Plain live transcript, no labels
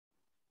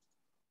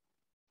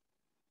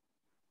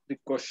the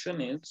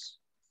question is,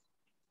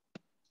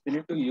 we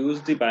need to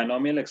use the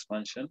binomial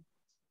expansion.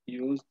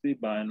 Use the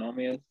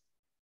binomial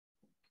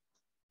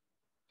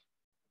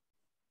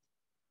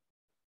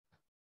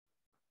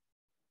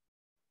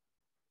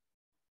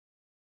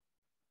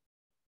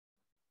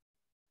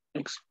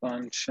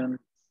expansion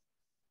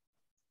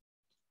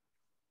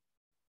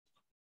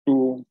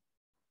to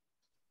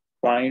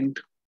find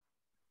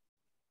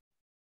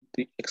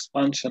the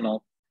expansion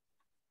of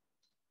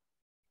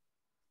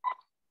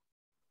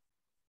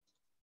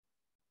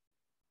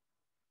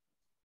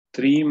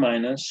three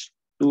minus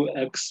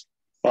 2x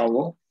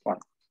power 1.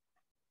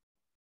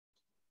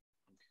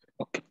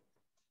 Okay,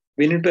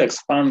 we need to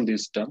expand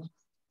this term.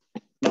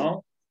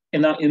 Now,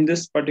 in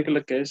this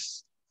particular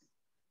case,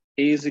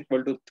 a is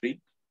equal to 3,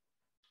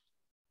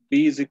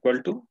 b is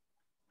equal to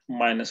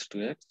minus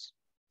 2x.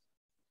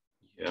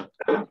 Yeah.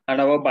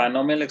 And our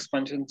binomial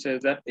expansion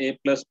says that a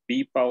plus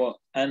b power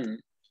n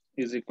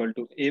is equal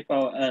to a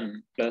power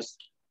n plus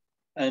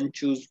n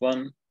choose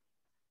 1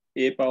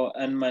 a power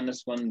n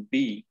minus 1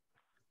 b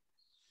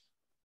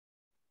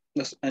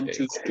plus n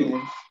choose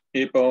 2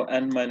 a power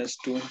n minus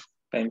 2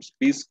 times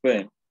b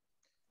square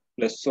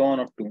plus so on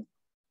up to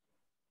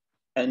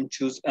n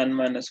choose n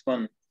minus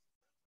 1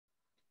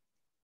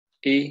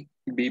 a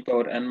b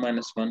power n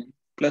minus 1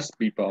 plus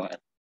b power n,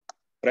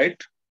 right?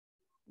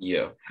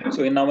 Yeah.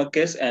 So in our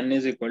case, n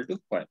is equal to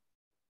 5.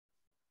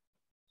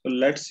 So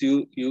let's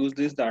use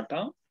this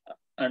data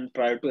and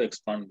try to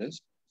expand this.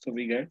 So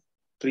we get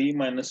 3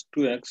 minus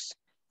 2x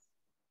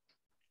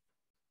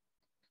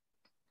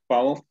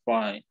power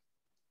 5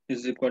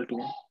 is equal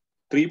to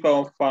 3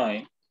 power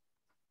 5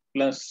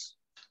 plus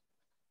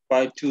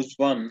 5 choose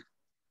 1,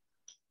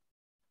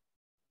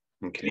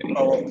 Okay. 3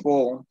 power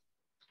 4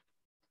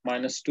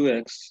 minus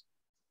 2x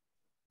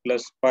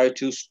plus 5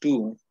 choose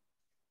 2,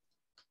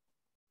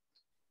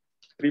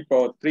 3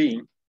 power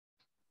 3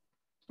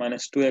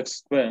 minus 2x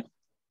square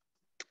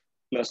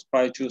plus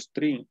 5 choose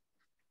 3,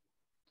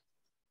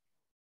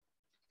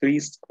 3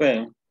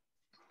 square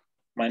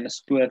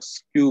minus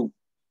 2x cube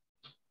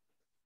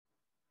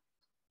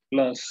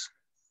plus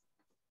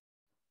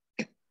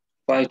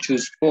 5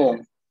 choose 4,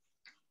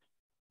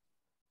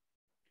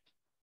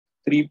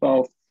 3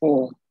 power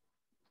 4,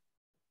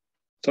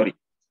 sorry,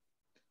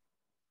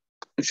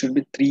 it should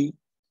be 3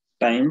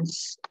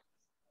 times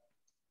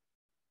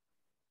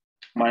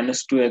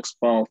minus 2x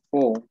power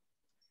 4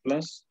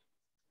 plus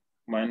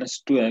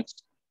minus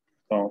 2x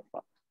power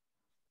 5.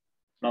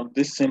 Now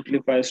this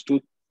simplifies to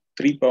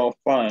 3 power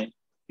 5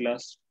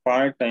 plus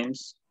 5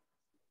 times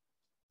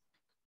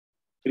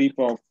 3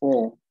 power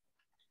 4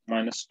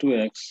 minus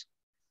 2x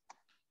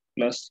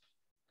plus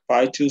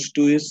 5 choose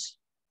 2 is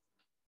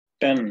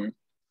 10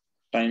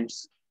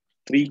 times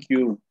 3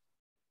 cube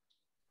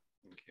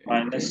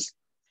minus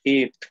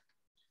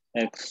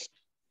 8x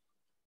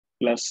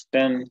plus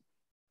 10,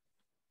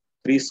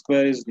 3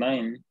 square is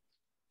 9,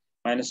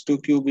 minus 2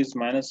 cube is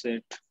minus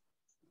 8.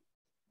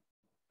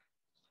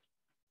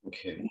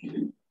 Okay.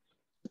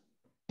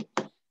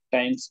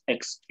 Times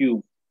x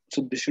cube.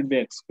 So this should be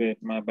x squared,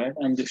 my bad.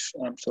 And this,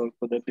 I'm sorry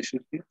for that, this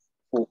should be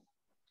 4.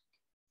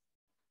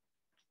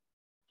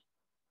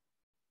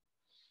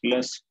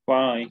 Plus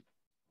 5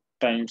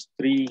 times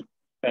 3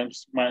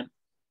 times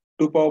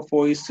 2 power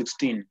 4 is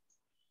 16.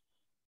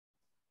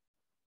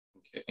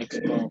 Okay. X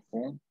power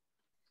 4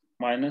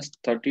 minus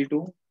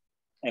 32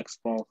 x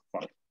power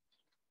 5.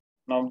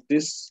 Now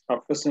this,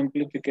 after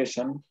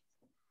simplification,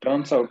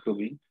 turns out to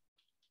be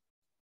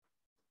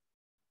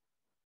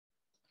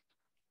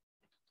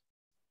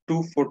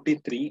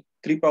 243.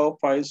 3 power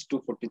 5 is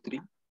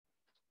 243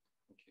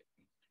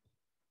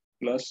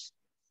 plus,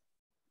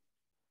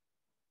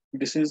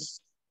 this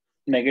is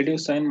negative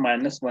sign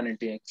minus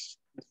 180x.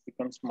 This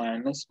becomes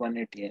minus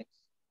 180x.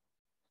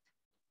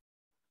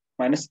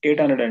 Minus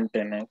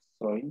 810x,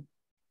 sorry.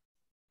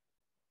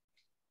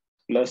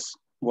 Plus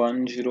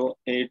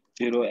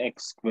 1080x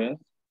square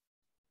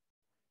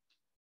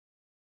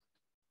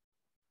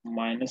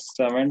minus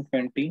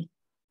 720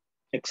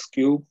 x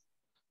cube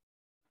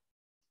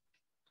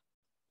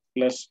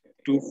plus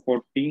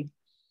 240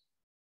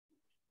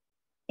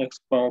 x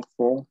power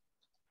 4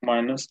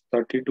 minus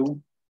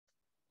 32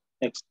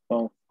 x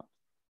power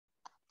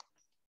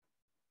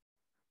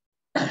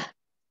 5.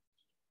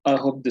 I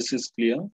hope this is clear.